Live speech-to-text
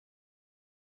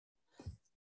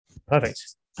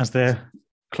Perfect. As the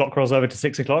clock rolls over to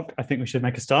 6 o'clock, I think we should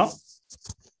make a start.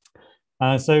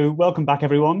 So welcome back,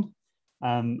 everyone.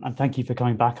 And thank you for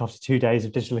coming back after 2 days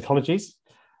of Digital Ecologies.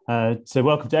 So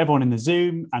welcome to everyone in the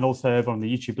Zoom and also everyone on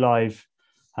the YouTube Live.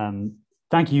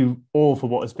 Thank you all for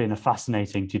what has been a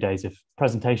fascinating 2 days of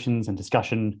presentations and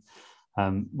discussion.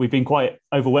 We've been quite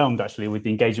overwhelmed, actually, with the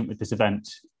engagement with this event.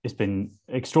 It's been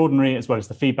extraordinary, as well as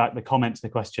the feedback, the comments, the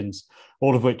questions,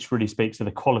 all of which really speaks to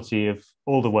the quality of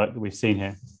all the work that we've seen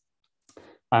here.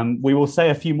 We will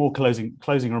say a few more closing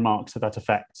remarks to that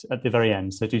effect at the very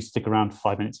end, so do stick around for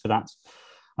 5 minutes for that.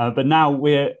 But now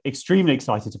we're extremely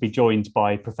excited to be joined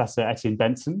by Professor Etienne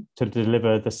Benson to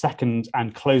deliver the second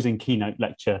and closing keynote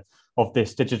lecture of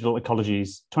this Digital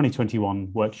Ecologies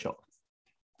 2021 workshop.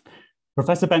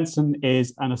 Professor Benson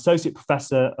is an associate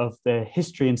professor of the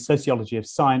history and sociology of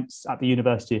science at the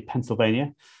University of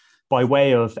Pennsylvania by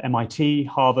way of MIT,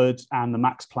 Harvard, and the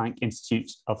Max Planck Institute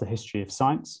of the History of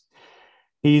Science.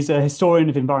 He's a historian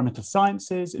of environmental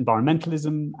sciences,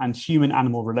 environmentalism, and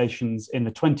human-animal relations in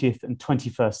the 20th and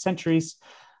 21st centuries,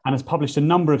 and has published a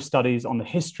number of studies on the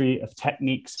history of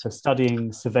techniques for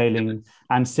studying, surveilling,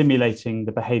 and simulating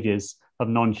the behaviors of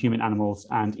non-human animals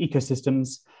and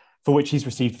ecosystems, for which he's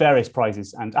received various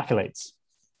prizes and accolades.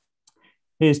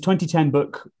 His 2010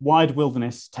 book, Wired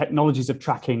Wilderness, Technologies of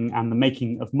Tracking and the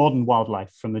Making of Modern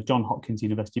Wildlife from the Johns Hopkins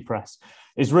University Press,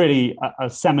 is really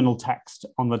a seminal text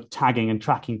on the tagging and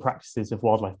tracking practices of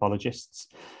wildlife biologists,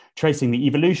 tracing the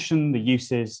evolution, the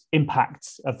uses,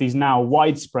 impacts of these now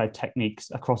widespread techniques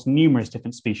across numerous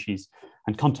different species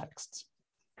and contexts.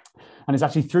 And it's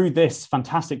actually through this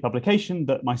fantastic publication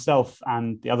that myself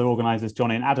and the other organizers,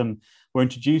 Johnny and Adam, were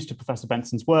introduced to Professor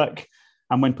Benson's work.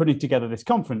 And when putting together this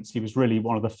conference, he was really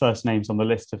one of the first names on the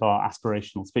list of our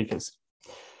aspirational speakers.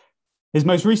 His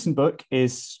most recent book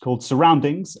is called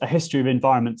Surroundings, A History of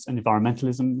Environments and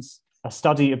Environmentalisms, a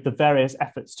study of the various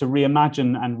efforts to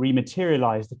reimagine and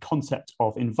rematerialize the concept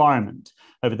of environment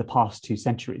over the past 2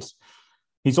 centuries.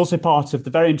 He's also part of the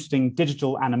very interesting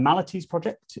Digital Animalities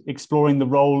project, exploring the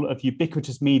role of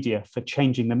ubiquitous media for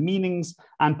changing the meanings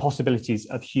and possibilities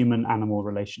of human-animal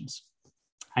relations.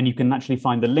 And you can actually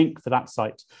find the link for that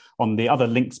site on the other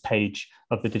links page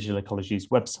of the Digital Ecologies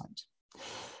website.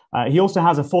 He also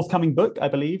has a forthcoming book, I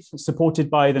believe, supported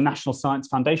by the National Science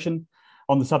Foundation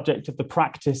on the subject of the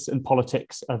practice and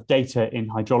politics of data in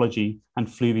hydrology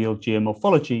and fluvial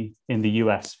geomorphology in the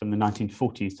US from the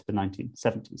 1940s to the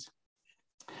 1970s.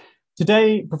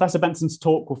 Today, Professor Benson's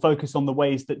talk will focus on the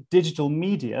ways that digital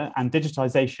media and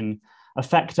digitization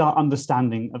affect our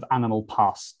understanding of animal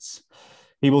pasts.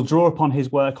 He will draw upon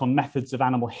his work on methods of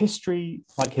animal history,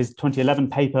 like his 2011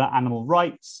 paper, Animal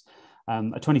Rights, a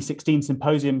 2016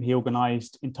 symposium he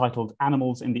organized entitled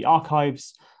Animals in the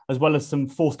Archives, as well as some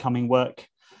forthcoming work,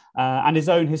 and his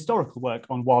own historical work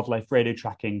on wildlife radio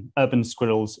tracking, urban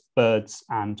squirrels, birds,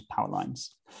 and power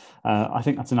lines. I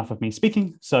think that's enough of me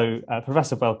speaking. So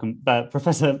Professor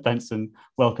Benson,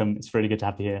 welcome. It's really good to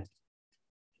have you here.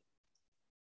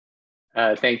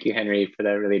 Thank you, Henry, for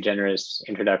that really generous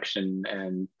introduction.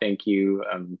 And thank you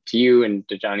to you and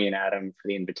to Johnny and Adam for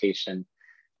the invitation.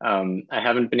 I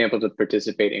haven't been able to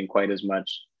participate in quite as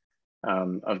much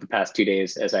of the past 2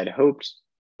 days as I'd hoped,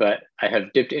 but I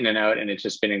have dipped in and out and it's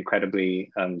just been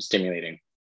incredibly stimulating.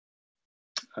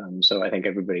 So I think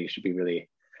everybody should be really,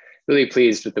 really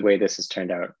pleased with the way this has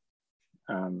turned out.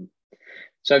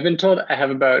 So I've been told I have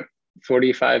about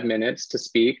 45 minutes to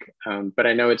speak, but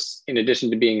I know it's, in addition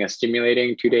to being a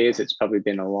stimulating 2 days, it's probably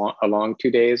been a long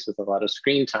 2 days with a lot of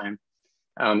screen time.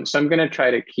 So I'm going to try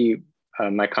to keep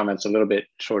my comments a little bit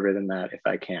shorter than that if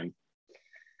I can.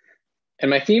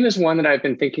 And my theme is one that I've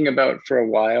been thinking about for a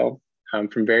while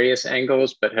from various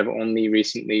angles, but have only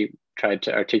recently tried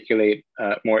to articulate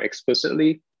more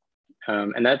explicitly.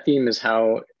 And that theme is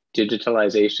how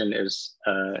digitalization is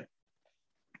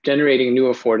generating new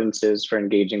affordances for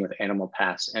engaging with animal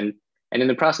pasts, and in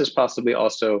the process, possibly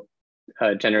also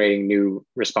generating new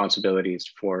responsibilities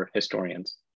for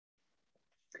historians.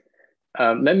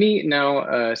 Let me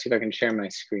now see if I can share my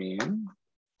screen.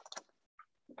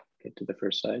 Get to the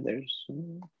first slide. There's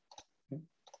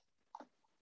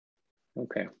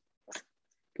okay.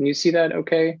 Can you see that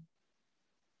okay?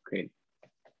 Great.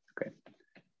 Okay.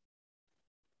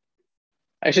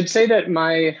 I should say that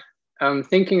my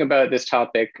thinking about this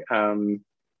topic, the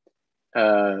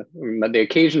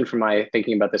occasion for my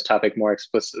thinking about this topic more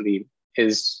explicitly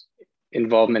is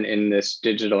involvement in this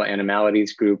Digital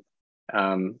Animalities group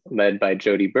led by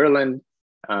Jody Berland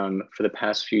for the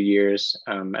past few years.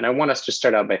 And I want us to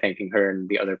start out by thanking her and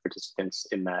the other participants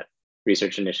in that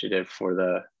research initiative for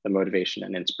the motivation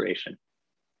and inspiration.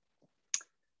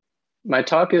 My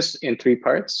talk is in three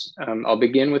parts. I'll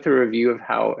begin with a review of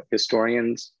how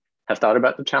historians have thought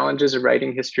about the challenges of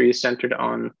writing history centered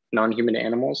on non-human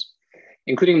animals,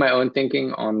 including my own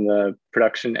thinking on the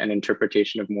production and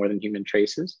interpretation of more than human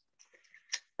traces.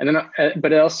 And then,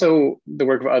 but also the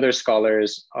work of other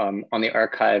scholars on the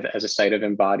archive as a site of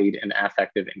embodied and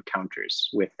affective encounters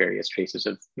with various traces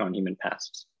of non-human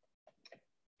pasts.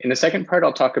 In the second part,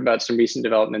 I'll talk about some recent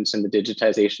developments in the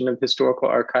digitization of historical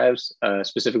archives,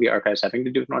 specifically archives having to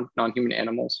do with non-human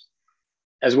animals,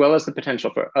 as well as the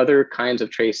potential for other kinds of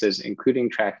traces,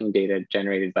 including tracking data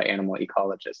generated by animal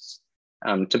ecologists,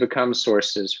 to become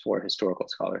sources for historical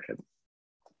scholarship.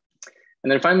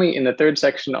 And then finally, in the third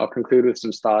section, I'll conclude with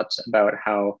some thoughts about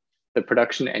how the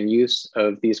production and use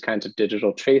of these kinds of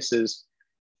digital traces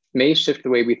may shift the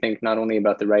way we think not only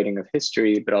about the writing of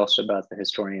history, but also about the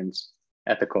historian's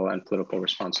ethical and political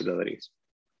responsibilities.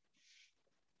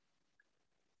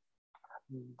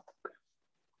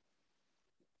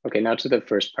 Okay, now to the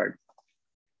first part.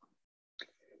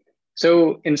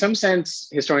 So in some sense,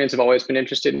 historians have always been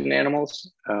interested in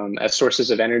animals as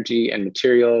sources of energy and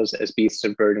materials, as beasts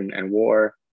of burden and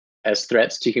war, as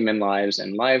threats to human lives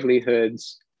and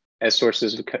livelihoods, as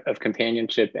sources of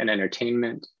companionship and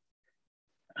entertainment,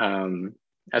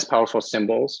 as powerful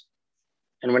symbols.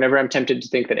 And whenever I'm tempted to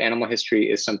think that animal history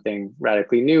is something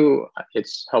radically new,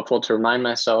 it's helpful to remind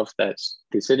myself that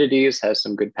Thucydides has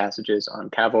some good passages on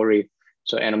cavalry,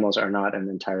 so animals are not an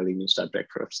entirely new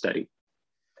subject for study.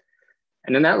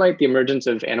 And in that light, the emergence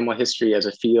of animal history as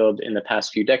a field in the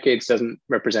past few decades doesn't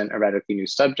represent a radically new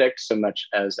subject so much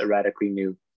as a radically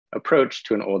new approach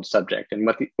to an old subject. And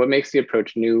what makes the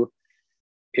approach new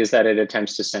is that it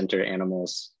attempts to center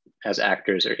animals as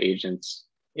actors or agents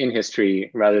in history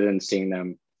rather than seeing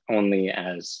them only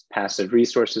as passive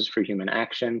resources for human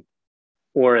action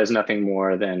or as nothing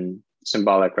more than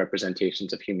symbolic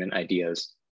representations of human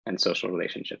ideas and social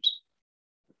relationships.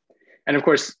 And of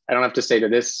course, I don't have to say to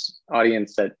this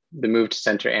audience that the move to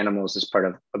center animals is part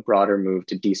of a broader move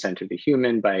to decenter the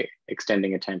human by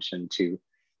extending attention to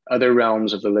other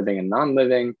realms of the living and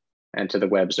non-living and to the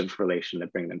webs of relation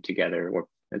that bring them together or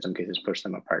in some cases push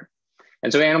them apart.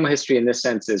 And so animal history in this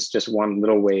sense is just one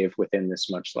little wave within this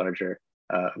much larger,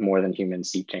 more than human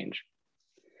sea change.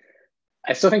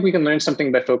 I still think we can learn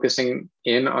something by focusing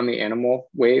in on the animal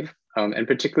wave, and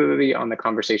particularly on the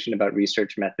conversation about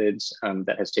research methods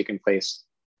that has taken place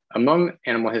among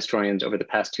animal historians over the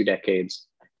past 2 decades.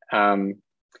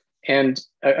 And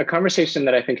a conversation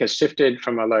that I think has shifted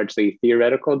from a largely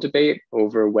theoretical debate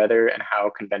over whether and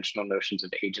how conventional notions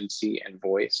of agency and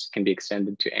voice can be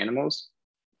extended to animals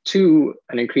to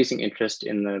an increasing interest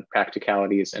in the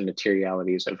practicalities and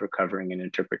materialities of recovering and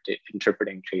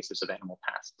interpreting traces of animal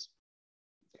pasts.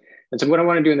 And so what I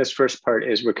want to do in this first part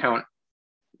is recount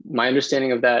my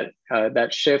understanding of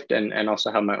that shift and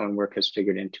also how my own work has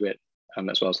figured into it,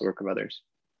 as well as the work of others.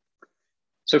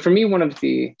 So for me,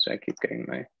 sorry, I keep getting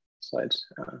my slides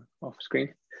off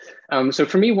screen. So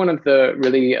for me, one of the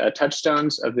really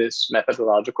touchstones of this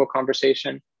methodological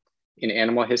conversation in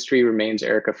animal history remains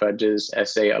Erica Fudge's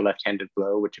essay, A Left-Handed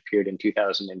Blow, which appeared in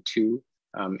 2002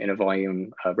 in a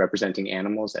volume representing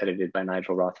animals edited by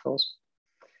Nigel Rothfuls.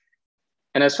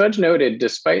 And as Fudge noted,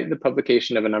 despite the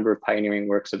publication of a number of pioneering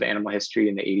works of animal history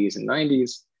in the 80s and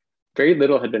 90s, very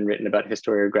little had been written about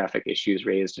historiographic issues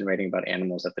raised in writing about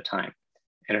animals at the time.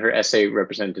 And her essay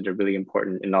represented a really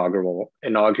important inaugural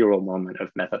moment of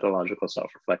methodological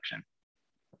self-reflection.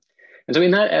 And so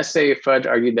in that essay, Fudge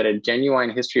argued that a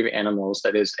genuine history of animals,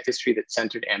 that is, a history that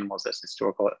centered animals as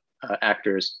historical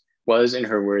actors, was, in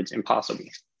her words, impossible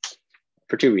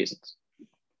for 2 reasons.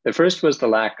 The first was the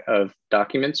lack of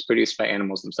documents produced by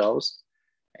animals themselves.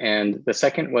 And the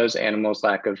second was animals'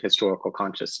 lack of historical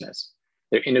consciousness,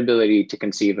 their inability to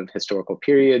conceive of historical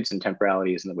periods and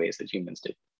temporalities in the ways that humans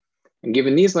did. And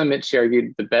given these limits, she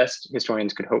argued the best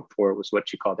historians could hope for was what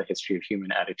she called a history of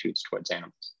human attitudes towards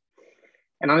animals.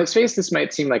 And on its face, this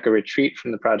might seem like a retreat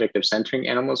from the project of centering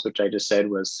animals, which I just said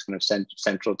was kind of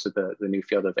central to the new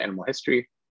field of animal history.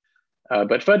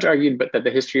 But Fudge argued that the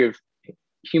history of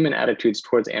human attitudes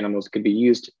towards animals could be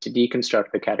used to deconstruct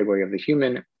the category of the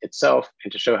human itself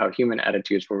and to show how human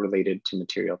attitudes were related to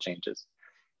material changes.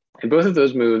 And both of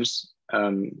those moves,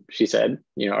 she said,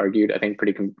 argued, I think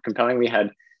pretty compellingly, had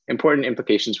important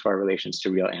implications for our relations to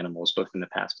real animals, both in the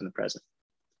past and the present.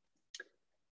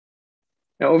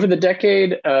 Now, over the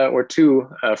decade or two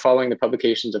following the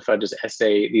publications of Fudge's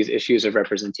essay, these issues of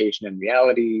representation and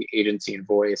reality, agency and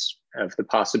voice, of the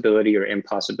possibility or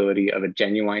impossibility of a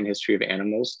genuine history of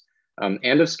animals,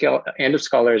 and of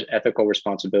scholars' ethical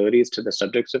responsibilities to the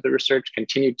subjects of the research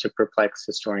continued to perplex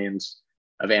historians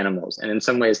of animals. And in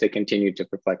some ways, they continue to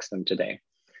perplex them today.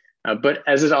 But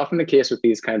as is often the case with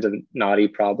these kinds of knotty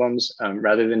problems,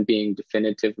 rather than being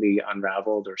definitively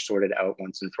unraveled or sorted out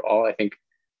once and for all, I think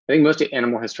most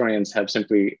animal historians have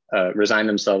simply resigned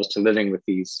themselves to living with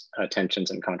these tensions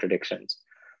and contradictions.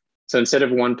 So instead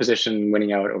of one position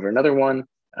winning out over another one,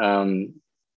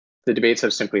 the debates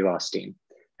have simply lost steam.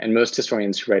 And most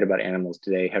historians who write about animals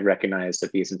today have recognized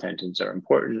that these intentions are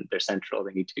important, they're central,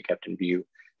 they need to be kept in view,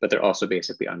 but they're also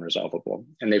basically unresolvable.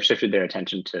 And they've shifted their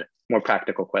attention to more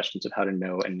practical questions of how to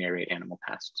know and narrate animal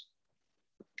pasts.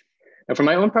 Now, for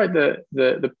my own part, the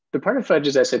part of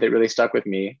Fudge's essay that really stuck with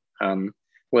me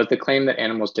was the claim that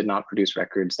animals did not produce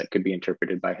records that could be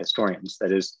interpreted by historians.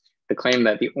 That is, the claim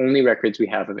that the only records we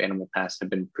have of animal pasts have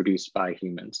been produced by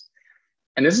humans.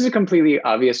 And this is a completely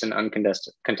obvious and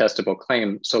uncontestable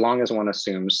claim, so long as one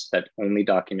assumes that only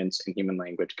documents in human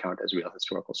language count as real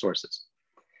historical sources.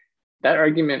 That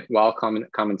argument, while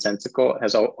commonsensical,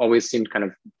 has always seemed kind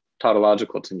of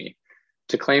tautological to me.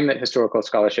 To claim that historical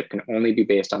scholarship can only be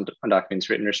based on documents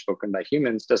written or spoken by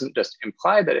humans doesn't just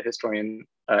imply that a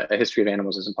history of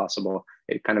animals is impossible,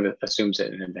 it kind of assumes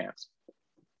it in advance.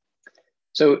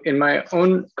 So in my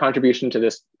own contribution to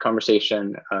this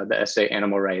conversation, the essay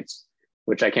Animal Rights,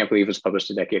 which I can't believe was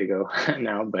published a decade ago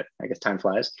now, but I guess time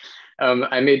flies.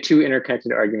 I made two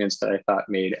interconnected arguments that I thought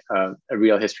made a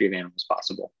real history of animals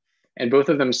possible. And both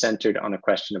of them centered on a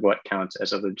question of what counts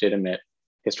as a legitimate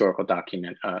historical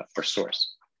document or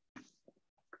source.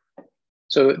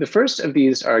 So the first of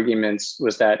these arguments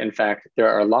was that, in fact, there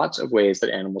are lots of ways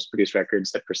that animals produce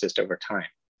records that persist over time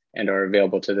and are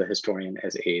available to the historian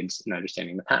as aids in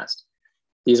understanding the past.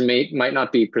 These might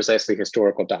not be precisely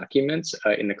historical documents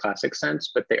in the classic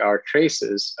sense, but they are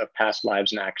traces of past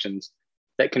lives and actions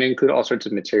that can include all sorts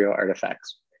of material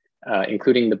artifacts,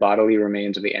 including the bodily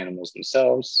remains of the animals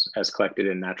themselves, as collected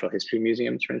in natural history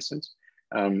museums, for instance,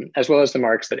 as well as the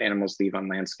marks that animals leave on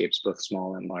landscapes, both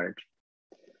small and large.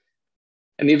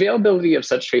 And the availability of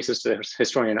such traces to the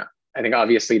historian, I think,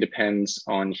 obviously depends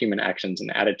on human actions and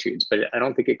attitudes, but I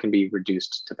don't think it can be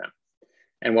reduced to them.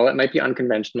 And while it might be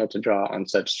unconventional to draw on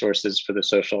such sources for the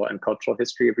social and cultural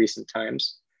history of recent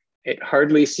times, it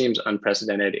hardly seems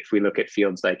unprecedented if we look at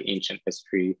fields like ancient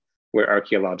history, where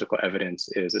archaeological evidence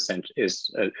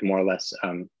is more or less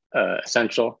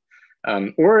essential.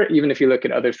 Or even if you look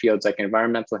at other fields like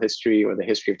environmental history or the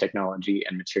history of technology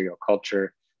and material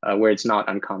culture, where it's not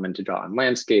uncommon to draw on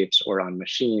landscapes or on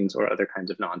machines or other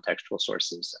kinds of non-textual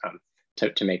sources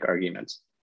to make arguments.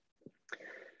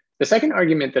 The second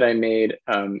argument that I made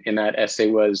in that essay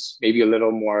was maybe a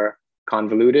little more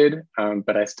convoluted,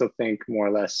 but I still think more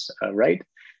or less right.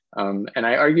 And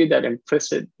I argued that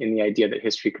implicit in the idea that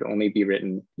history could only be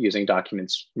written using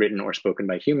documents written or spoken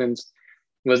by humans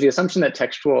was the assumption that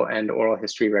textual and oral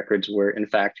history records were in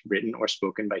fact written or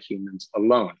spoken by humans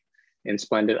alone, in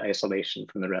splendid isolation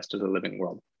from the rest of the living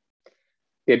world.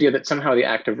 The idea that somehow the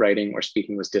act of writing or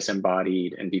speaking was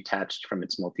disembodied and detached from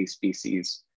its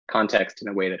multi-species context in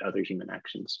a way that other human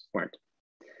actions weren't.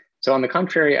 So on the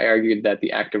contrary, I argued that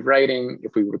the act of writing,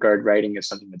 if we regard writing as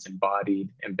something that's embodied,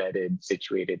 embedded,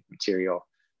 situated, material,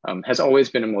 has always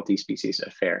been a multi-species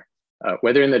affair,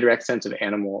 whether in the direct sense of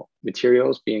animal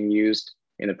materials being used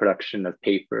in the production of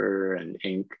paper and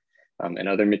ink and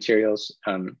other materials,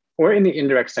 or in the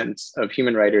indirect sense of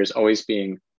human writers always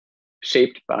being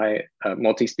shaped by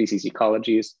multi-species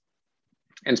ecologies,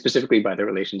 and specifically by their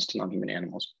relations to non-human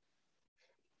animals.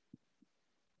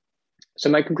 So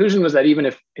my conclusion was that even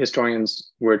if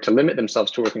historians were to limit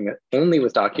themselves to working only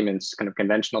with documents, kind of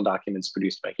conventional documents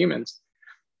produced by humans,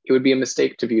 it would be a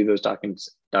mistake to view those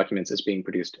documents as being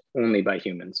produced only by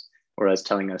humans, or as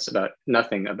telling us about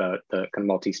nothing about the kind of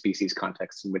multi-species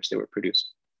context in which they were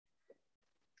produced.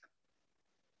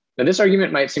 Now, this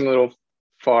argument might seem a little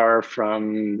far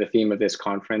from the theme of this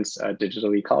conference,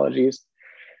 Digital Ecologies,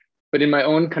 but in my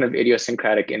own kind of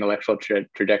idiosyncratic intellectual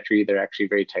trajectory, they're actually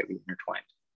very tightly intertwined.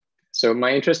 So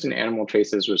my interest in animal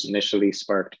traces was initially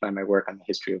sparked by my work on the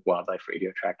history of wildlife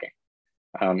radio tracking.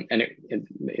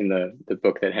 In the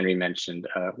book that Henry mentioned,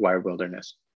 Wired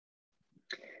Wilderness.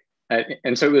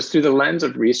 And so it was through the lens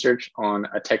of research on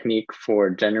a technique for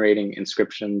generating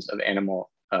inscriptions of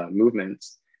animal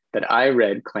movements that I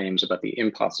read claims about the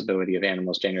impossibility of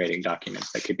animals generating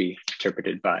documents that could be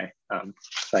interpreted by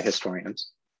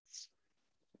historians.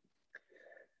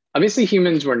 Obviously,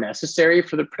 humans were necessary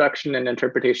for the production and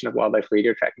interpretation of wildlife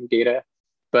radio tracking data,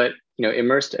 but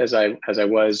immersed as I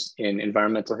was in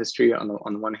environmental history on the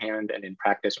one hand and in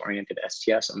practice-oriented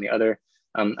STS on the other,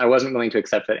 I wasn't willing to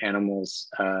accept that animals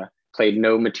played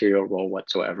no material role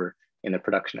whatsoever in the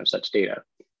production of such data.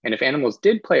 And if animals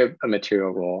did play a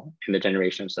material role in the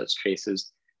generation of such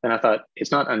traces, then I thought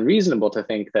it's not unreasonable to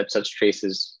think that such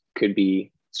traces could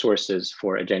be sources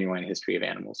for a genuine history of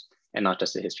animals and not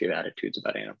just a history of attitudes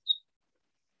about animals.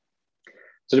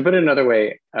 So to put it another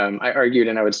way, I argued,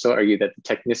 and I would still argue, that the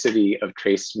technicity of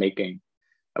trace making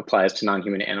applies to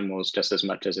non-human animals just as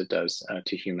much as it does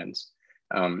to humans.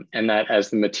 And that as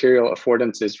the material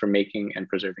affordances for making and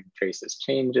preserving traces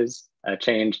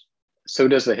change, so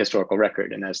does the historical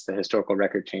record. And as the historical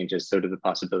record changes, so do the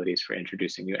possibilities for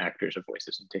introducing new actors or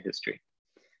voices into history.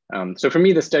 So for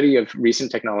me, the study of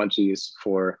recent technologies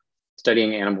for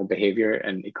studying animal behavior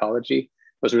and ecology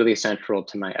was really central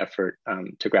to my effort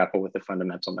to grapple with the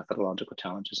fundamental methodological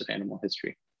challenges of animal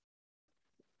history.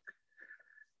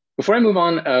 Before I move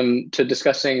on to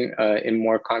discussing in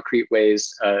more concrete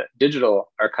ways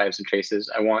digital archives and traces,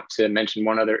 I want to mention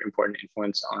one other important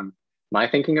influence on my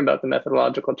thinking about the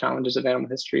methodological challenges of animal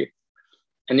history.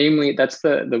 And namely, that's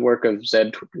the work of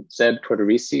Zeb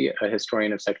Tortorisi, a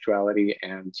historian of sexuality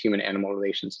and human-animal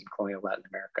relations in colonial Latin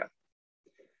America.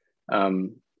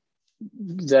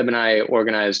 Zeb and I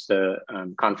organized the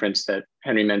conference that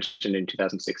Henry mentioned in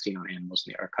 2016 on animals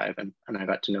in the archive, and I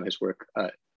got to know his work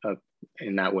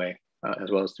in that way, as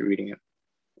well as through reading it.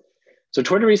 So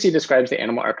Tortorisi describes the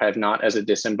animal archive not as a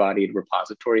disembodied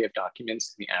repository of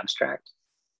documents in the abstract,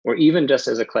 or even just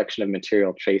as a collection of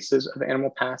material traces of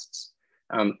animal pasts,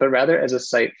 but rather as a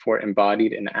site for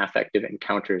embodied and affective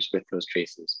encounters with those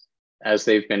traces, as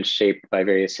they've been shaped by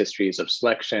various histories of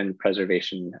selection,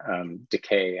 preservation,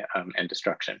 decay, and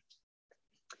destruction.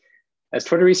 As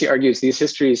Tortorisi argues, these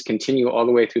histories continue all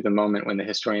the way through the moment when the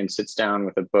historian sits down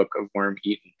with a book of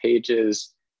worm-eaten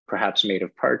pages, perhaps made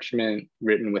of parchment,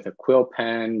 written with a quill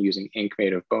pen, using ink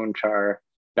made of bone char,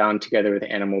 bound together with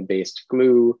animal-based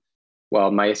glue,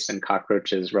 while mice and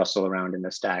cockroaches rustle around in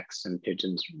the stacks and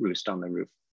pigeons roost on the roof.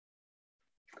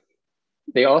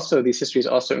 These histories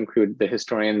also include the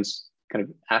historian's kind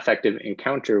of affective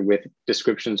encounter with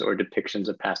descriptions or depictions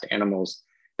of past animals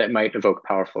that might evoke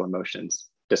powerful emotions,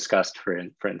 disgust, for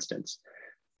instance.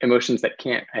 Emotions that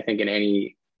can't, I think, in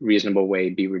any reasonable way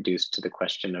be reduced to the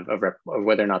question of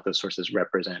whether or not those sources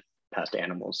represent past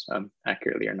animals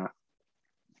accurately or not.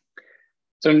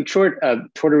 So in short,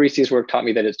 Tortorisi's work taught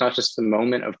me that it's not just the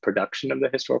moment of production of the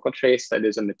historical trace that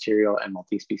is a material and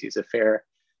multi-species affair.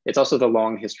 It's also the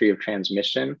long history of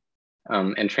transmission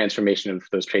and transformation of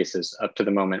those traces up to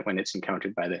the moment when it's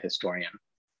encountered by the historian.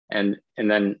 And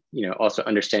then, also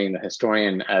understanding the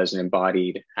historian as an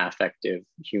embodied, affective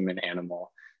human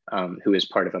animal who is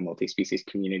part of a multi-species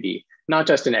community, not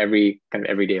just in every kind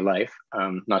of everyday life,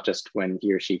 not just when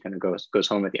he or she kind of goes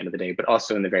home at the end of the day, but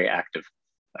also in the very act of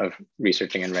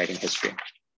researching and writing history.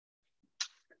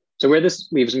 So where this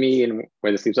leaves me and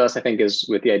where this leaves us, I think, is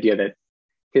with the idea that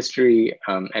history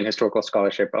and historical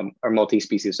scholarship are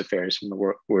multi-species affairs from the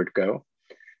word go,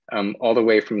 all the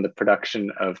way from the production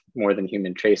of more than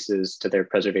human traces to their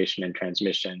preservation and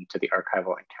transmission to the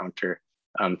archival encounter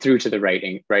through to the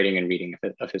writing and reading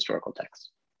of historical texts.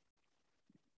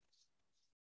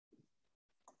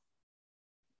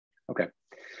 Okay.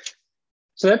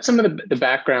 So that's some of the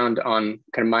background on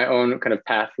kind of my own kind of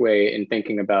pathway in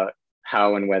thinking about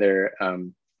how and whether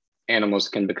animals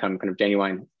can become kind of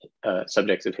genuine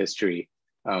subjects of history,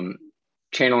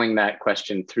 channeling that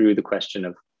question through the question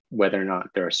of whether or not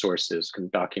there are sources, kind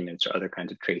of documents, or other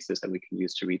kinds of traces that we can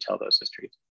use to retell those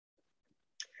histories.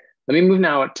 Let me move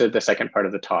now to the second part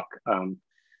of the talk,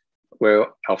 where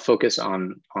I'll focus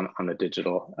on the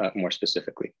digital more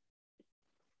specifically.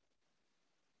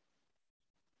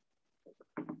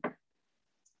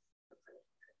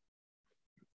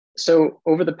 So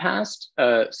over the past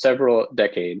several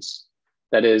decades,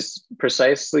 that is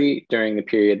precisely during the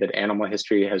period that animal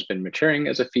history has been maturing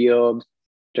as a field,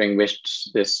 during which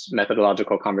this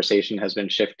methodological conversation has been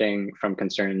shifting from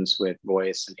concerns with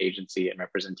voice and agency and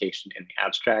representation in the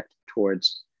abstract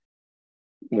towards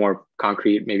more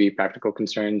concrete, maybe practical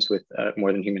concerns with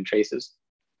more than human traces.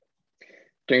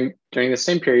 During the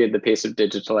same period, the pace of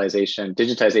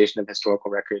digitization of historical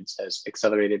records has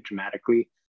accelerated dramatically,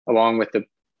 along with the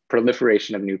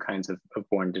proliferation of new kinds of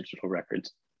born digital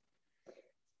records.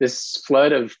 This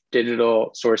flood of digital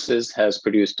sources has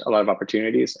produced a lot of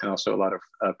opportunities and also a lot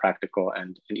of practical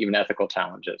and even ethical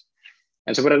challenges.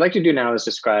 And so what I'd like to do now is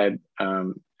describe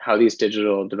how these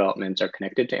digital developments are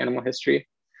connected to animal history.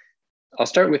 I'll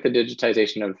start with the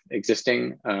digitization of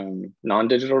existing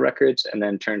non-digital records and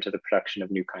then turn to the production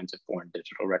of new kinds of born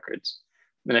digital records.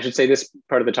 And I should say this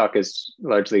part of the talk is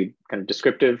largely kind of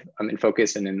descriptive in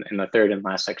focus, and in the third and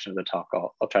last section of the talk,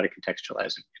 I'll try to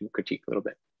contextualize and critique a little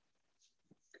bit.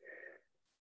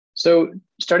 So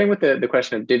starting with the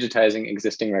question of digitizing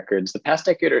existing records, the past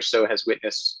decade or so has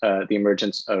witnessed the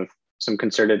emergence of some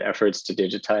concerted efforts to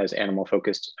digitize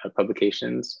animal-focused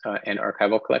publications and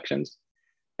archival collections.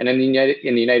 And in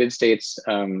the United States,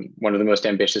 one of the most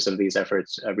ambitious of these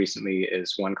efforts recently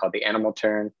is one called the Animal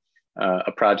Turn,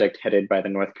 a project headed by the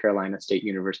North Carolina State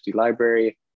University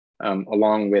Library,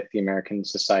 along with the American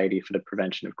Society for the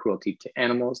Prevention of Cruelty to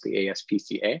Animals, the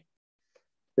ASPCA.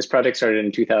 This project started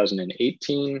in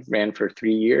 2018, ran for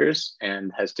 3 years,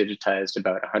 and has digitized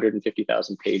about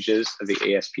 150,000 pages of the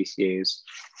ASPCA's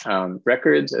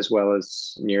records, as well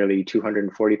as nearly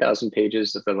 240,000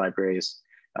 pages of the library's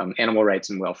animal rights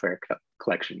and welfare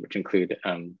collection, which include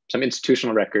some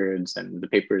institutional records and the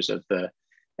papers of the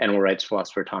animal rights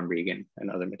philosopher Tom Regan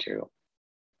and other material.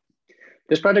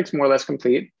 This project's more or less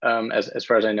complete, as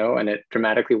far as I know, and it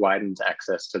dramatically widens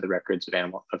access to the records of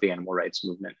the animal rights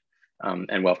movement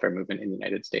and welfare movement in the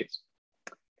United States.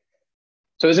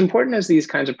 So as important as these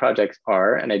kinds of projects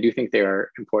are, and I do think they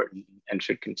are important and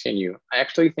should continue, I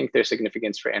actually think their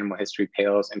significance for animal history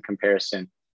pales in comparison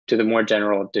to the more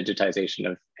general digitization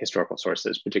of historical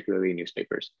sources, particularly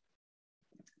newspapers.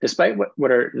 Despite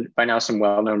what are by now some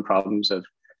well-known problems of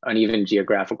uneven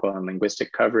geographical and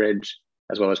linguistic coverage,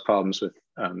 as well as problems with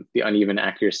the uneven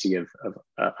accuracy of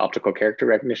optical character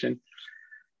recognition,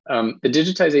 the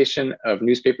digitization of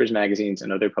newspapers, magazines,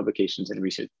 and other publications in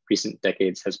recent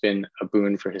decades has been a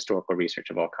boon for historical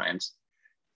research of all kinds.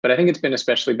 But I think it's been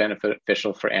especially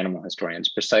beneficial for animal historians,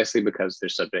 precisely because their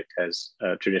subject has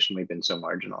traditionally been so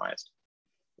marginalized.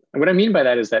 And what I mean by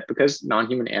that is that because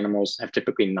non-human animals have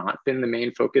typically not been the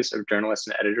main focus of journalists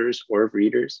and editors or of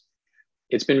readers,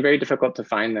 it's been very difficult to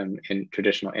find them in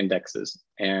traditional indexes,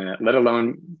 and let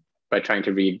alone by trying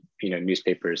to read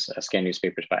newspapers, scan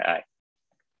newspapers by eye.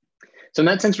 So in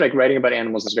that sense, like writing about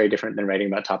animals is very different than writing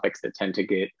about topics that tend to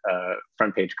get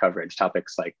front page coverage,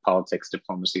 topics like politics,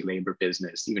 diplomacy, labor,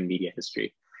 business, even media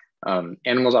history.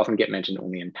 Animals often get mentioned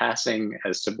only in passing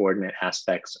as subordinate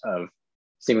aspects of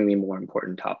seemingly more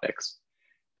important topics.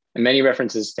 And many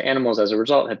references to animals as a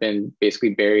result have been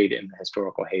basically buried in the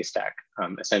historical haystack,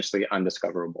 essentially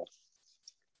undiscoverable.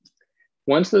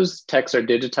 Once those texts are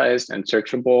digitized and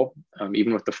searchable,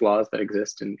 even with the flaws that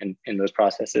exist in those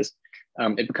processes,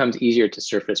 it becomes easier to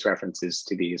surface references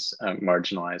to these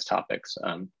marginalized topics.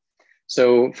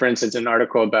 So for instance, an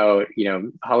article about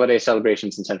holiday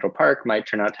celebrations in Central Park might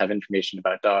turn out to have information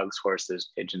about dogs,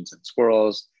 horses, pigeons, and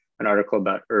squirrels. An article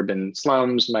about urban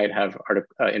slums might have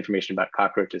information about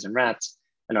cockroaches and rats.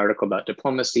 An article about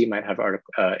diplomacy might have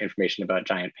information about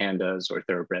giant pandas or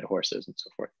thoroughbred horses and so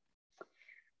forth.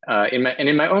 In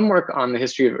my own work on the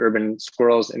history of urban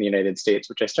squirrels in the United States,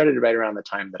 which I started to write around the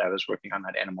time that I was working on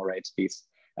that animal rights piece,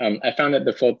 I found that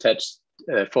the full text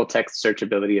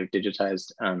searchability of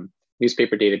digitized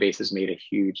newspaper databases made a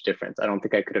huge difference. I don't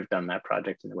think I could have done that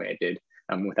project in the way I did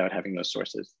without having those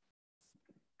sources.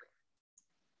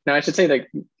 Now I should say that,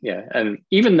 yeah, and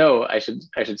even though I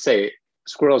should say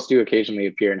squirrels do occasionally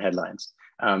appear in headlines,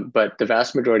 but the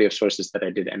vast majority of sources that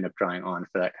I did end up drawing on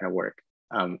for that kind of work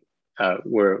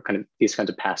were kind of these kinds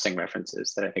of passing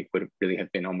references that I think would really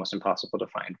have been almost impossible to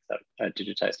find without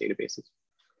digitized databases.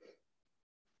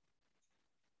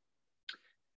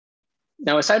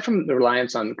 Now, aside from the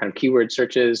reliance on kind of keyword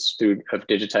searches of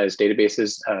digitized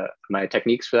databases, my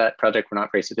techniques for that project were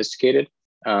not very sophisticated,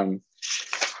 and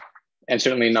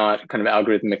certainly not kind of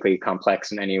algorithmically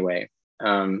complex in any way.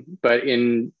 But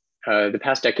in the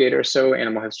past decade or so,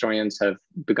 animal historians have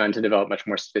begun to develop much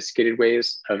more sophisticated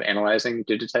ways of analyzing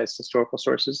digitized historical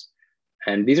sources.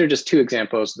 And these are just two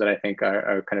examples that I think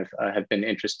are kind of have been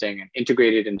interesting and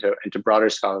integrated into broader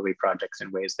scholarly projects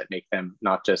in ways that make them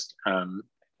not just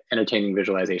entertaining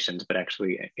visualizations, but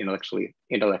actually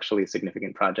intellectually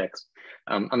significant projects.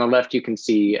 On the left, you can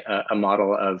see a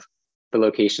model of the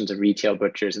locations of retail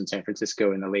butchers in San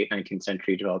Francisco in the late 19th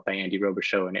century, developed by Andy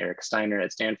Robichaud and Eric Steiner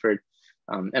at Stanford.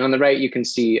 And on the right, you can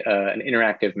see an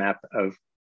interactive map of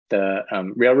the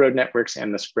railroad networks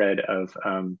and the spread of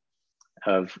an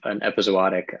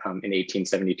epizootic in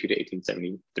 1872 to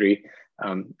 1873,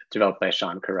 developed by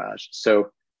Sean Karaj.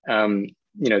 So,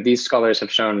 these scholars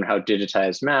have shown how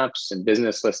digitized maps and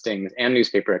business listings and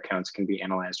newspaper accounts can be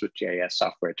analyzed with GIS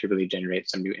software to really generate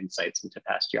some new insights into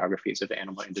past geographies of the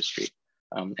animal industry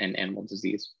and animal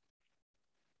disease.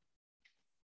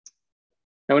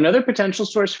 Now, another potential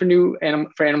source for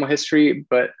animal history,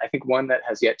 but I think one that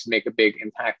has yet to make a big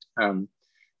impact,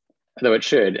 though it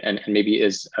should, and maybe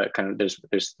is kind of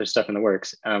there's stuff in the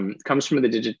works, comes from the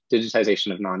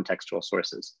digitization of non-textual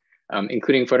sources,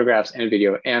 including photographs and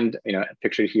video, and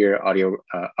pictured here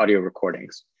audio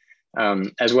recordings.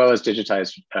 as well as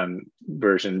digitized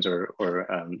versions or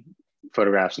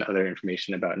photographs and other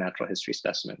information about natural history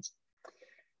specimens.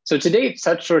 So to date,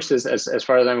 such sources, as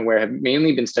far as I'm aware, have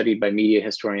mainly been studied by media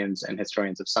historians and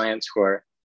historians of science who are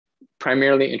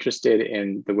primarily interested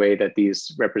in the way that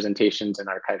these representations and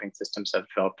archiving systems have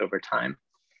developed over time.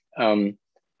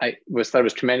 I thought it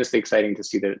was tremendously exciting to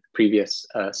see the previous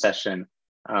session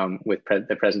with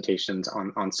the presentations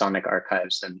on sonic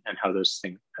archives and how those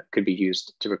things could be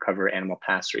used to recover animal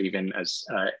past, or even, as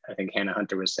I think Hannah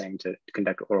Hunter was saying, to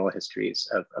conduct oral histories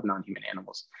of non-human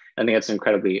animals. I think that's an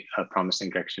incredibly promising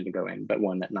direction to go in, but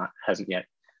one that hasn't yet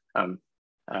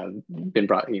been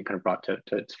brought to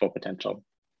its full potential.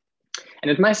 And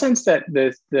it's my sense that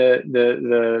the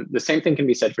same thing can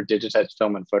be said for digitized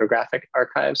film and photographic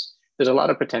archives. There's a lot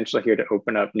of potential here to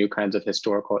open up new kinds of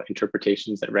historical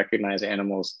interpretations that recognize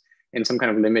animals in some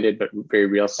kind of limited but very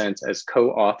real sense as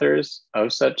co-authors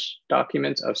of such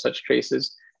documents, of such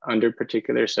traces under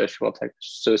particular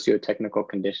socio-technical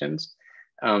conditions.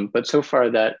 But so far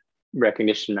that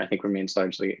recognition, I think, remains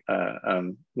largely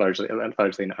an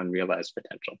unrealized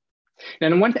potential.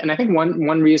 And I think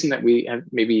one reason that we have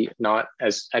maybe not,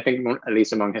 as I think at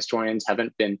least among historians,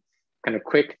 haven't been kind of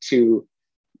quick to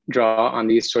draw on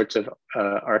these sorts of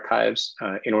archives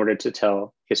in order to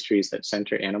tell histories that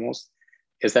center animals,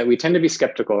 is that we tend to be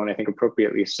skeptical, and I think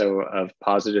appropriately so, of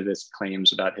positivist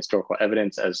claims about historical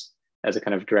evidence as a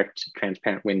kind of direct,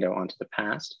 transparent window onto the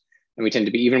past. And we tend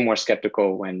to be even more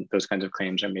skeptical when those kinds of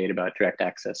claims are made about direct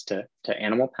access to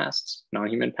animal pasts,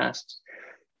 non-human pasts.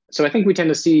 So I think we tend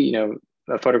to see,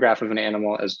 a photograph of an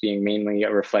animal as being mainly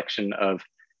a reflection of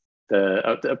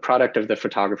the product of the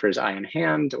photographer's eye and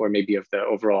hand, or maybe of the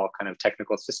overall kind of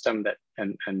technical system that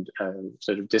and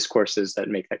sort of discourses that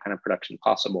make that kind of production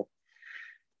possible.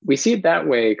 We see it that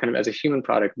way, kind of as a human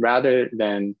product, rather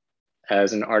than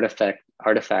as an artifact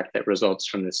that results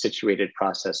from the situated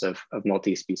process of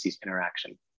multi-species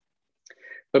interaction.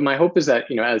 But my hope is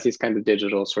that, as these kinds of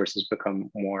digital sources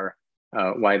become more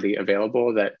widely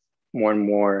available, that more and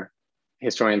more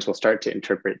historians will start to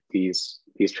interpret these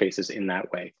traces in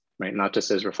that way, right? Not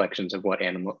just as reflections of what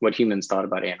humans thought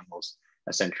about animals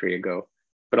a century ago,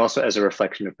 but also as a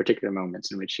reflection of particular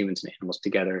moments in which humans and animals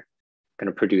together kind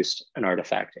of produced an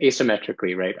artifact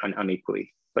asymmetrically, right,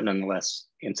 unequally, but nonetheless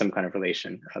in some kind of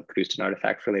relation produced an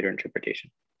artifact for later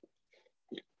interpretation.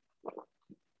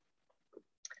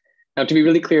 Now, to be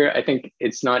really clear, I think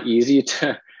it's not easy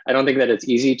I don't think that it's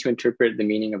easy to interpret the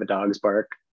meaning of a dog's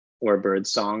bark or a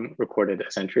bird's song recorded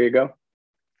a century ago.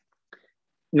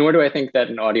 Nor do I think that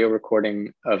an audio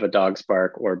recording of a dog's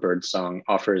bark or a bird's song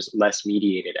offers less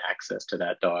mediated access to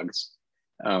that dog's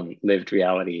lived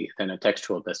reality than a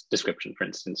textual description, for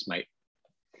instance, might.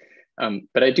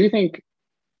 But I do think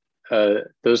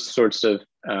those sorts of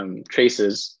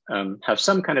traces have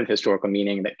some kind of historical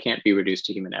meaning that can't be reduced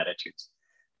to human attitudes.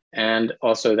 And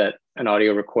also that an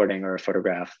audio recording or a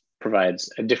photograph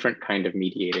provides a different kind of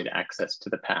mediated access to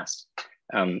the past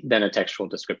than a textual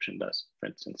description does, for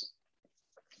instance.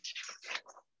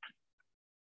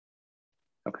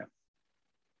 Okay.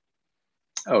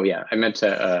 Oh yeah, I meant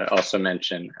to also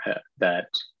mention that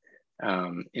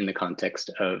in the context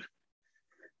of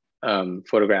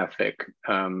photographic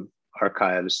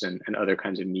archives and other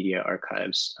kinds of media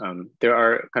archives, there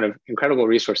are kind of incredible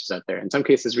resources out there. In some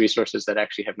cases, resources that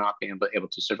actually have not been able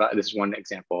to survive. This is one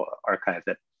example archive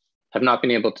that have not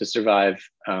been able to survive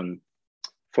in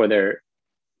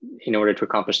order to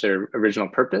accomplish their original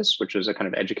purpose, which was a kind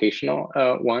of educational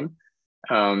one,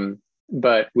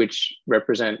 but which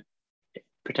represent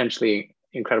potentially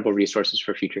incredible resources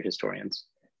for future historians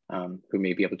who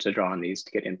may be able to draw on these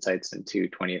to get insights into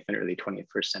 20th and early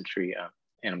 21st century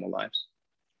animal lives.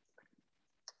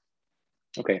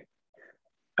 Okay.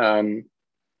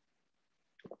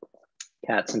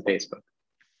 Cats and Facebook.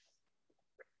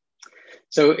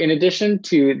 So in addition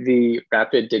to the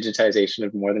rapid digitization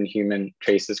of more than human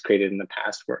traces created in the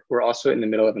past, we're also in the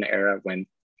middle of an era when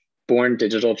born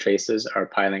digital traces are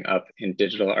piling up in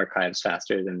digital archives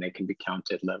faster than they can be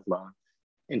counted, let alone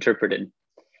interpreted.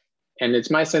 And it's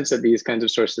my sense that these kinds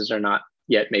of sources are not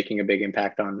yet making a big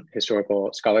impact on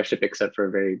historical scholarship, except for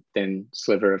a very thin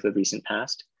sliver of the recent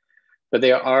past. But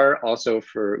they are also,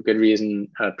 for good reason,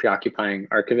 preoccupying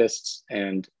archivists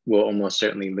and will almost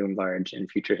certainly loom large in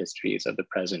future histories of the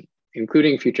present,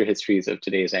 including future histories of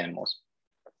today's animals.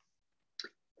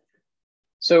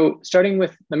 So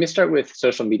let me start with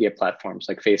social media platforms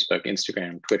like Facebook,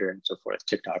 Instagram, Twitter, and so forth,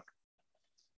 TikTok.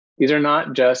 These are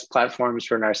not just platforms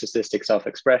for narcissistic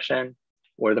self-expression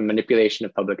or the manipulation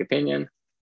of public opinion.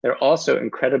 They're also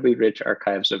incredibly rich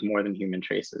archives of more than human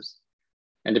traces.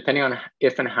 And depending on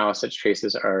if and how such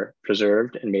traces are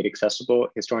preserved and made accessible,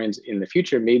 historians in the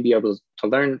future may be able to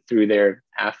learn through their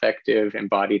affective,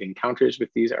 embodied encounters with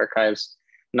these archives,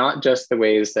 not just the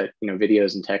ways that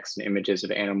videos and texts and images of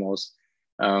animals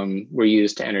were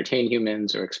used to entertain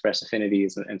humans or express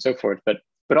affinities and so forth, but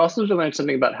also to learn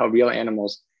something about how real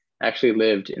animals actually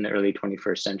lived in the early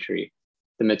 21st century,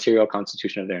 the material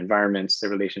constitution of their environments, their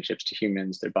relationships to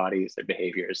humans, their bodies, their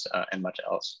behaviors, and much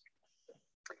else.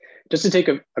 Just to take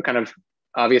a kind of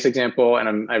obvious example,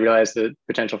 and I realize the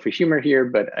potential for humor here,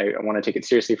 but I want to take it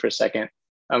seriously for a second.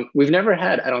 We've never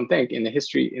had, I don't think, in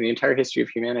the entire history of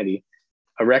humanity,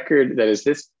 a record that is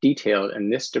this detailed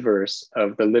and this diverse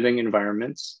of the living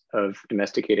environments of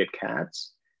domesticated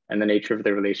cats and the nature of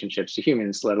their relationships to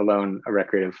humans, let alone a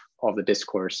record of all the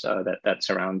discourse that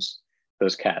surrounds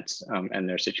those cats and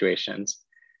their situations.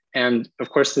 And of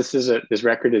course, this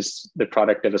record is the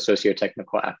product of a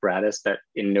socio-technical apparatus that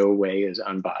in no way is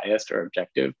unbiased or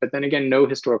objective. But then again, no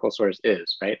historical source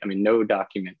is, right? I mean, no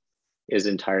document is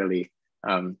entirely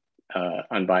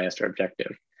unbiased or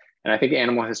objective. And I think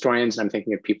animal historians, and I'm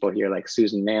thinking of people here like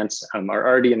Susan Nance, are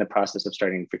already in the process of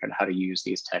starting to figure out how to use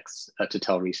these texts to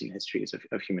tell recent histories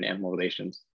of human-animal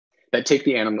relations that take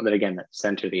the animal, that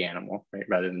center the animal, right?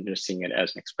 Rather than just seeing it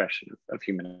as an expression of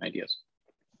human ideas.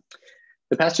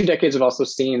 The past 2 decades have also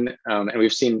seen, and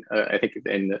we've seen, I think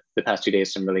in the past 2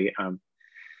 days, some really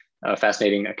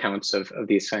fascinating accounts of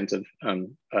these kinds of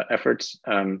efforts.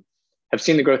 Have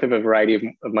seen the growth of a variety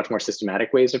of much more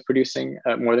systematic ways of producing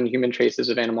more than human traces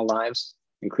of animal lives,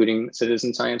 including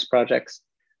citizen science projects.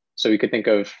 So we could think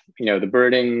of, the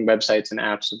birding websites and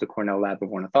apps of the Cornell Lab of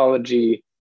Ornithology,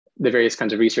 the various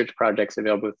kinds of research projects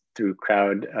available through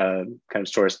crowd kind of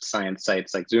sourced science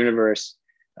sites like Zooniverse,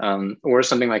 or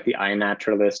something like the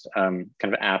iNaturalist kind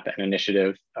of app and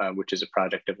initiative, which is a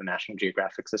project of the National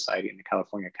Geographic Society and the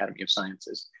California Academy of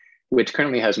Sciences, which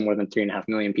currently has more than 3.5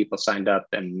 million people signed up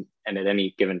and at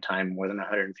any given time, more than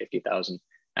 150,000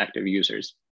 active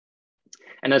users.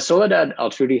 And as Soledad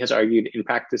Altrudi has argued, in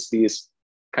practice, these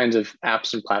kinds of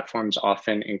apps and platforms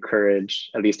often encourage,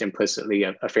 at least implicitly,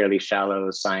 a fairly shallow,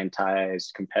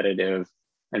 scientized, competitive,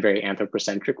 and very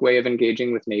anthropocentric way of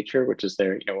engaging with nature, which is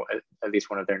their, at least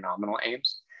one of their nominal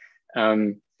aims.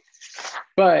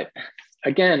 But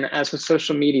again, as with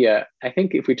social media, I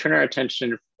think if we turn our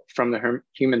attention from the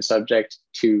human subject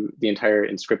to the entire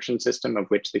inscription system, of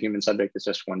which the human subject is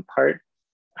just one part,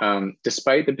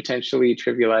 despite the potentially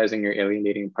trivializing or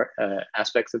alienating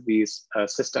aspects of these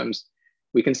systems,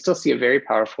 we can still see a very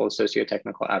powerful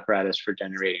socio-technical apparatus for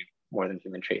generating more than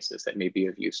human traces that may be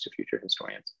of use to future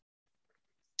historians.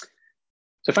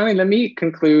 So finally, let me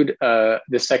conclude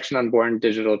this section on born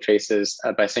digital traces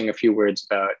by saying a few words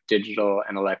about digital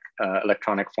and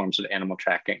electronic forms of animal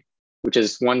tracking, which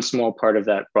is one small part of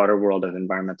that broader world of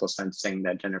environmental sensing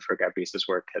that Jennifer Gabrisa's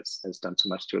work has done so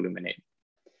much to illuminate.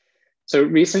 So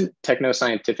recent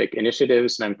techno-scientific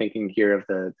initiatives, and I'm thinking here of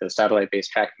the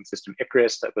satellite-based tracking system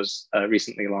Icarus that was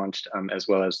recently launched, as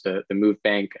well as the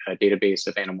MoveBank database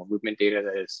of animal movement data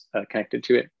that is connected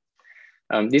to it.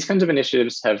 These kinds of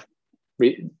initiatives have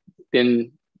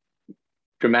been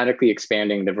dramatically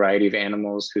expanding the variety of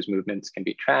animals whose movements can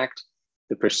be tracked,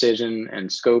 the precision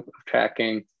and scope of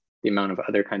tracking, the amount of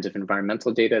other kinds of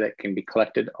environmental data that can be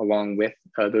collected along with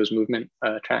those movement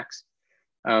tracks.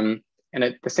 And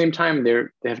at the same time, they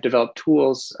have developed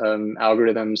tools,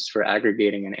 algorithms for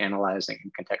aggregating and analyzing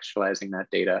and contextualizing that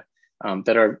data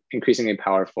that are increasingly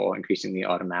powerful, increasingly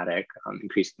automatic,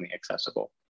 increasingly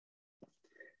accessible.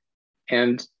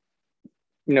 And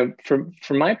from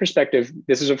my perspective,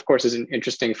 this is, of course, an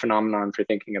interesting phenomenon for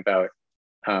thinking about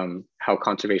how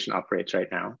conservation operates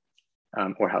right now,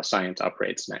 or how science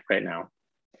operates right now.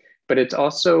 But it's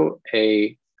also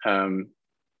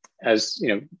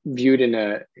viewed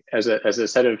as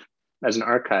an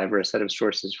archive or a set of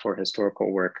sources for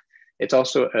historical work. It's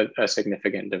also a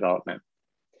significant development.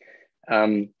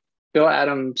 Bill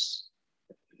Adams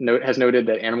has noted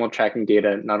that animal tracking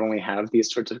data not only have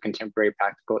these sorts of contemporary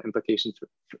practical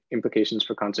implications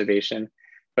for conservation,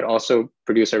 but also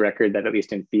produce a record that, at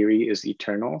least in theory, is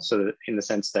eternal. So that in the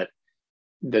sense that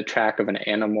the track of an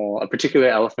animal, a particular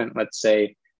elephant, let's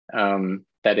say,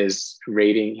 that has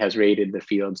raided the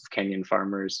fields of Kenyan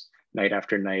farmers night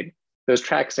after night, those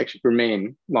tracks actually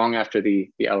remain long after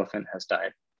the elephant has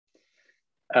died.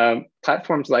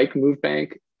 Platforms like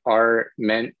MoveBank are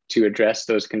meant to address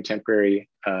those contemporary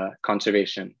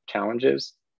conservation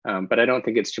challenges, but I don't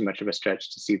think it's too much of a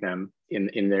stretch to see them in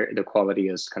the quality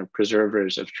as kind of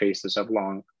preservers of traces of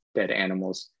long dead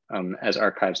animals as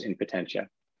archives in potentia.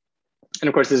 And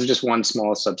of course, this is just one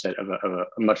small subset of a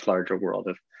much larger world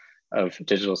of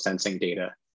digital sensing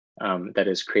data that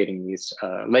is creating these,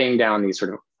 laying down these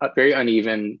sort of very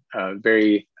uneven,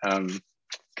 very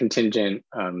contingent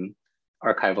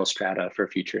archival strata for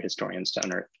future historians to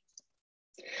unearth.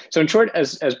 So in short,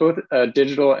 as both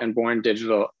digital and born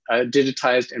digital,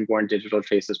 digitized and born digital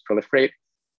traces proliferate,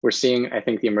 we're seeing, I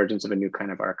think, the emergence of a new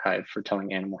kind of archive for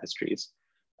telling animal histories.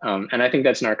 And I think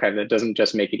that's an archive that doesn't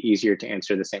just make it easier to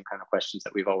answer the same kind of questions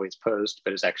that we've always posed,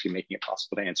 but is actually making it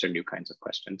possible to answer new kinds of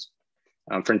questions.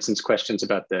 For instance, questions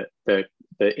about the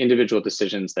individual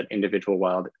decisions that individual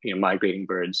wild, migrating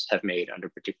birds have made under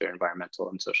particular environmental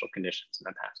and social conditions in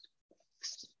the past.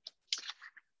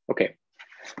 Okay,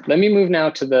 let me move now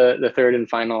to the third and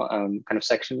final kind of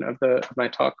section of my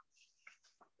talk.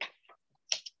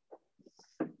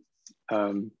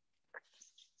 Hold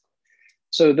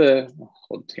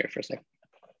here for a second.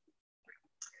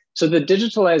 So the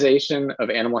digitalization of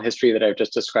animal history that I've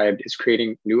just described is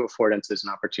creating new affordances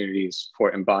and opportunities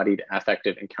for embodied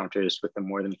affective encounters with the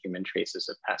more than human traces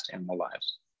of past animal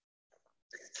lives.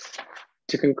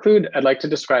 To conclude, I'd like to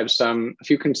describe a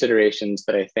few considerations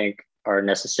that I think are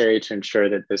necessary to ensure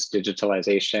that this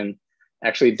digitalization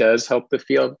actually does help the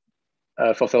field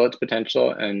fulfill its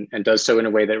potential and does so in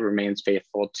a way that remains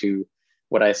faithful to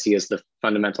what I see as the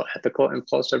fundamental ethical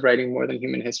impulse of writing more than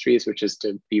human histories, which is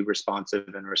to be responsive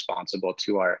and responsible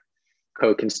to our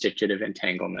co-constitutive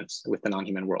entanglements with the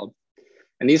non-human world.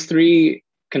 And these three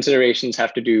considerations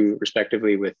have to do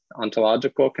respectively with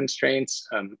ontological constraints,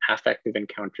 affective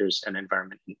encounters, and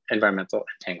environmental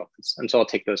entanglements. And so I'll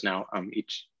take those now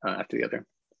each after the other.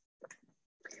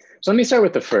 So let me start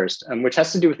with the first, which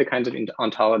has to do with the kinds of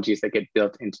ontologies that get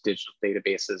built into digital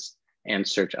databases and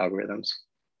search algorithms.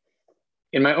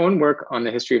 In my own work on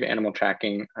the history of animal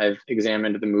tracking, I've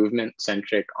examined the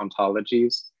movement-centric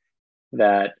ontologies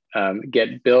that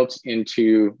get built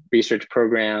into research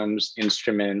programs,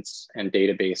 instruments, and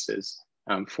databases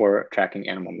for tracking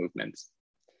animal movements.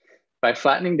 By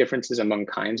flattening differences among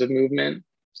kinds of movement,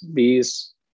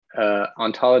 these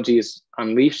ontologies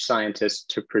unleash scientists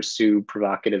to pursue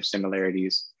provocative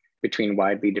similarities between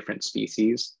widely different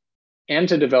species and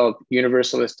to develop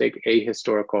universalistic,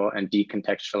 ahistorical, and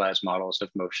decontextualized models of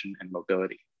motion and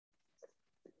mobility.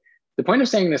 The point of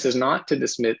saying this is not to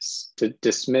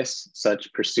dismiss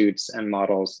such pursuits and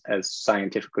models as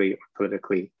scientifically or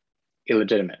politically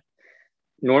illegitimate,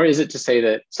 nor is it to say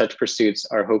that such pursuits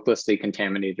are hopelessly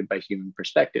contaminated by human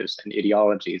perspectives and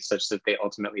ideologies such that they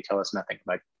ultimately tell us nothing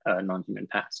about non-human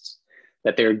pasts,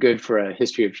 that they're good for a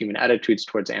history of human attitudes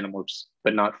towards animals,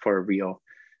 but not for a real,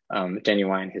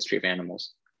 genuine history of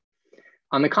animals.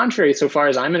 On the contrary, so far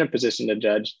as I'm in a position to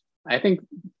judge, I think,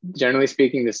 generally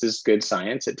speaking, this is good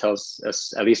science. It tells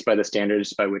us, at least by the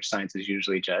standards by which science is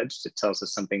usually judged, it tells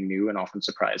us something new and often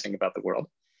surprising about the world.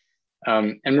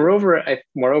 And moreover,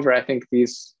 I think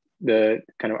the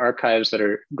kind of archives that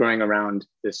are growing around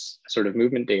this sort of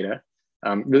movement data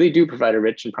really do provide a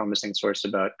rich and promising source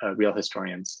about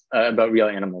real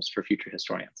animals for future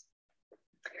historians.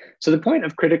 So the point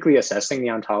of critically assessing the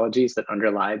ontologies that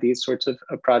underlie these sorts of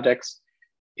projects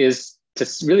is to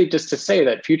really just to say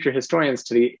that future historians,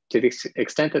 to the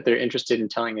extent that they're interested in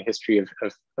telling a history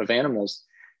of animals,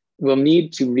 will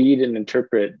need to read and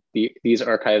interpret these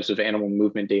archives of animal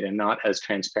movement data not as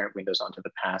transparent windows onto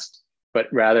the past,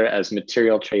 but rather as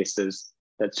material traces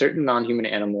that certain non-human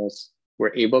animals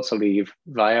were able to leave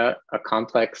via a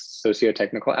complex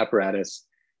socio-technical apparatus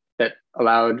that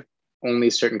allowed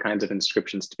only certain kinds of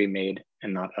inscriptions to be made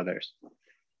and not others.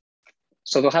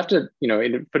 So they'll have to,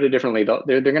 put it differently,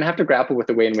 they're going to have to grapple with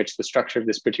the way in which the structure of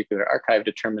this particular archive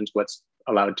determines what's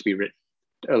allowed to be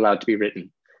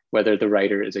written, whether the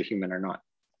writer is a human or not.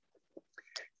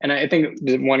 And I think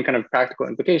the one kind of practical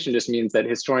implication just means that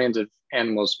historians of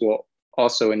animals will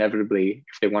also inevitably,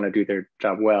 if they want to do their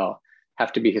job well,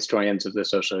 have to be historians of the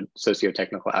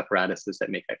socio-technical apparatuses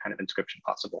that make that kind of inscription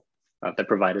possible, that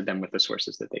provided them with the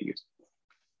sources that they use.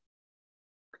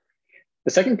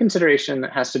 The second consideration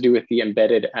has to do with the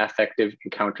embedded affective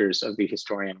encounters of the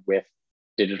historian with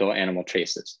digital animal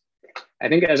traces. I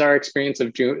think as our experience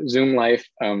of Zoom life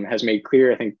has made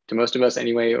clear, I think to most of us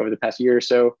anyway, over the past year or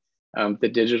so, the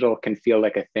digital can feel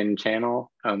like a thin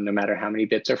channel, no matter how many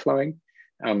bits are flowing.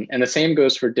 And the same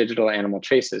goes for digital animal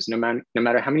traces. No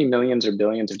matter how many millions or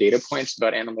billions of data points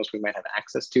about animals we might have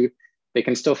access to, they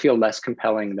can still feel less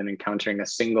compelling than encountering a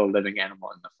single living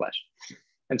animal in the flesh.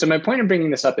 And so my point in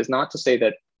bringing this up is not to say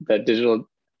that the digital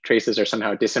traces are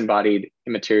somehow disembodied,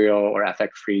 immaterial, or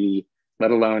affect-free,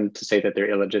 let alone to say that they're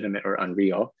illegitimate or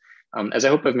unreal. As I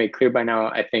hope I've made clear by now,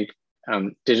 I think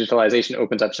digitalization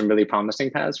opens up some really promising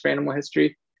paths for animal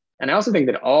history. And I also think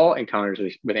that all encounters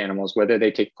with animals, whether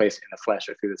they take place in the flesh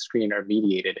or through the screen, are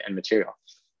mediated and material.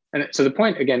 And so the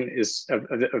point, again, is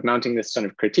of mounting this sort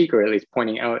of critique, or at least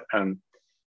pointing out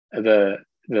the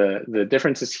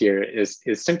differences here is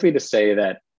simply to say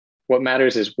that what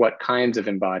matters is what kinds of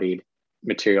embodied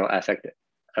material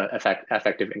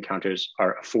affective encounters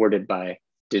are afforded by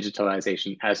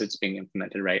digitalization as it's being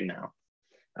implemented right now,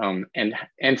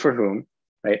 and for whom,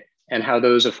 right? And how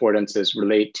those affordances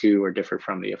relate to or differ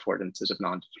from the affordances of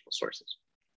non-digital sources.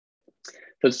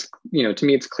 So it's, to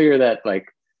me, it's clear that like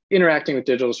interacting with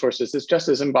digital sources is just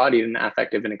as embodied and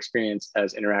affective an experience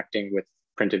as interacting with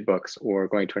printed books or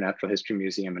going to a natural history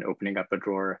museum and opening up a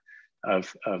drawer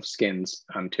of skins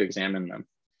to examine them.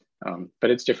 But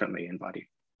it's differently embodied.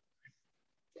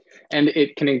 And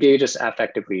it can engage us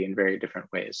affectively in very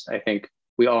different ways. I think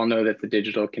we all know that the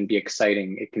digital can be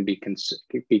exciting, it can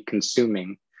be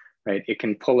consuming, right? It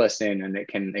can pull us in and it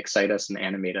can excite us and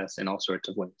animate us in all sorts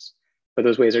of ways. But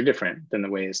those ways are different than the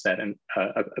ways that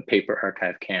a paper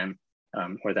archive can,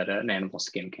 or that an animal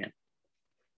skin can.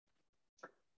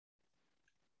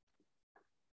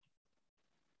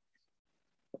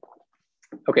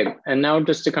 Okay, and now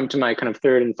just to come to my kind of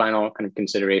third and final kind of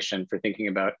consideration for thinking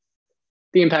about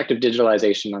the impact of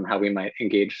digitalization on how we might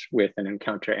engage with and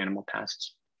encounter animal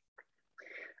pasts.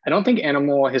 I don't think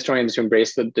animal historians who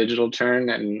embrace the digital turn,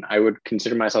 and I would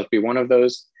consider myself to be one of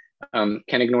those, can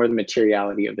ignore the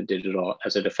materiality of the digital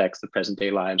as it affects the present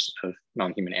day lives of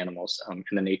non-human animals and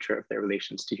the nature of their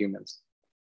relations to humans.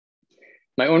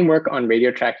 My own work on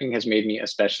radio tracking has made me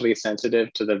especially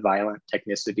sensitive to the violent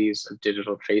technicities of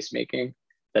digital trace making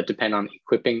that depend on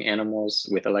equipping animals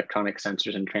with electronic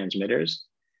sensors and transmitters.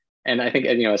 And I think,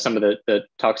 as some of the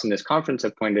talks in this conference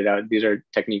have pointed out, these are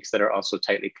techniques that are also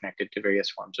tightly connected to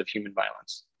various forms of human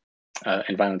violence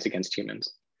and violence against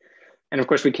humans. And of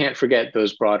course, we can't forget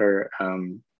those broader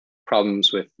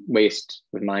problems with waste,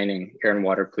 with mining, air and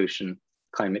water pollution,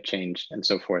 climate change, and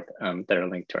so forth that are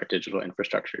linked to our digital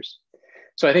infrastructures.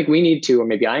 So I think we need to, or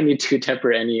maybe I need to,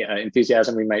 temper any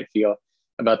enthusiasm we might feel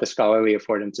about the scholarly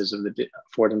affordances of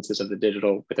the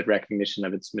digital with a recognition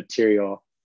of its material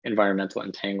environmental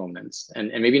entanglements, and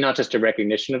maybe not just a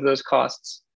recognition of those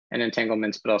costs and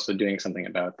entanglements, but also doing something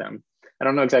about them. I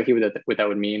don't know exactly what that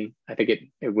would mean. I think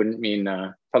it wouldn't mean,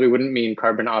 probably wouldn't mean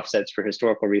carbon offsets for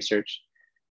historical research,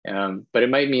 but it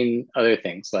might mean other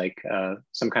things like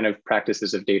some kind of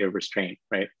practices of data restraint,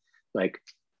 right? Like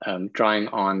drawing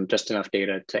on just enough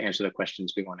data to answer the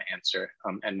questions we want to answer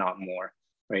and not more,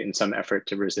 right? In some effort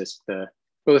to resist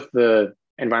both the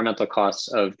environmental costs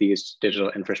of these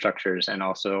digital infrastructures and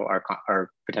also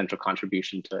our potential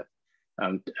contribution to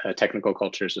technical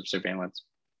cultures of surveillance.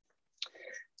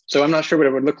 So I'm not sure what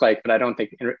it would look like, but I don't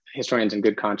think historians in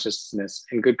good conscience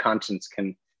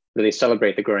can really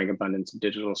celebrate the growing abundance of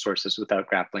digital sources without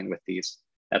grappling with these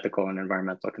ethical and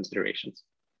environmental considerations.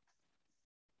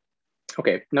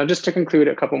 Okay, now just to conclude,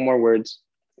 a couple more words.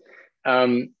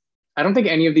 I don't think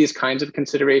any of these kinds of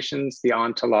considerations, the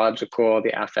ontological,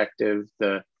 the affective,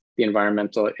 the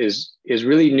environmental, is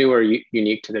really new or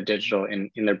unique to the digital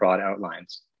in their broad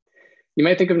outlines. You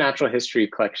might think of natural history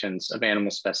collections of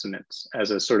animal specimens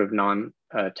as a sort of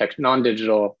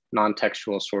non-digital,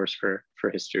 non-textual source for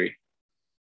history.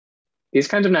 These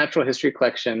kinds of natural history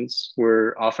collections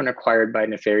were often acquired by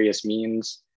nefarious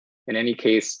means, in any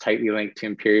case, tightly linked to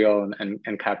imperial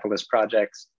and capitalist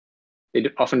projects. They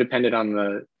often depended on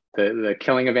the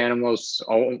killing of animals,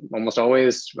 almost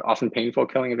always, often painful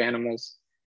killing of animals.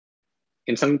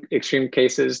 In some extreme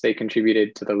cases, they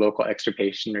contributed to the local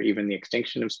extirpation or even the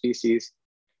extinction of species.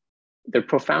 They're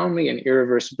profoundly and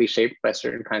irreversibly shaped by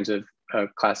certain kinds of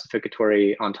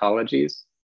classificatory ontologies,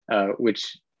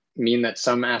 which mean that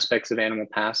some aspects of animal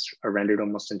past are rendered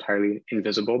almost entirely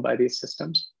invisible by these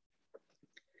systems.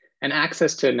 And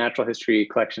access to natural history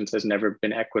collections has never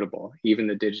been equitable. Even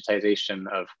the digitization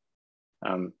of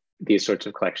these sorts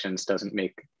of collections doesn't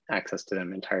make access to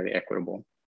them entirely equitable.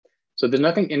 So there's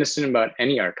nothing innocent about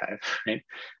any archive, right?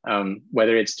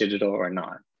 Whether it's digital or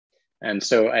not. And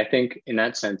so I think in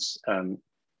that sense,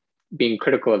 being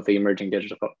critical of the emerging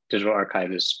digital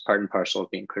archive is part and parcel of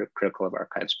being critical of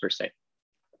archives per se.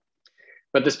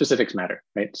 But the specifics matter,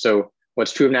 right? So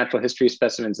what's true of natural history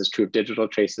specimens is true of digital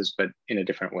traces, but in a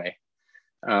different way.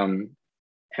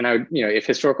 And I would, if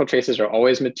historical traces are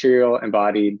always material,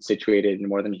 embodied, situated, and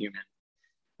more than human,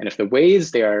 and if the ways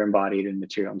they are embodied in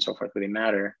material and so forth really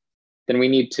matter, then we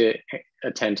need to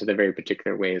attend to the very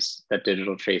particular ways that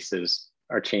digital traces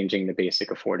are changing the basic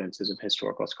affordances of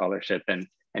historical scholarship and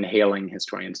hailing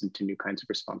historians into new kinds of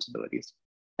responsibilities.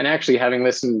 And actually, having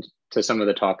listened to some of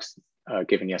the talks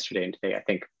given yesterday and today, I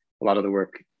think a lot of the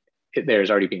work there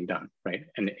is already being done, right?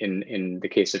 And in the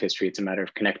case of history, it's a matter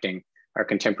of connecting our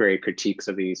contemporary critiques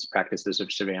of these practices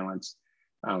of surveillance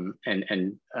and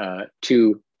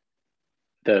to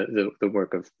the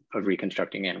work of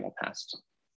reconstructing animal past.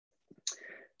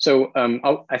 So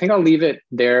I think I'll leave it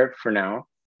there for now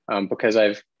because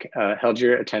I've held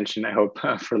your attention, I hope,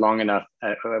 for long enough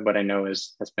at what I know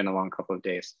has been a long couple of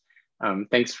days.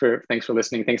 Thanks for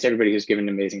listening. Thanks to everybody who's given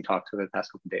amazing talks over the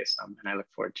past couple of days. And I look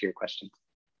forward to your questions.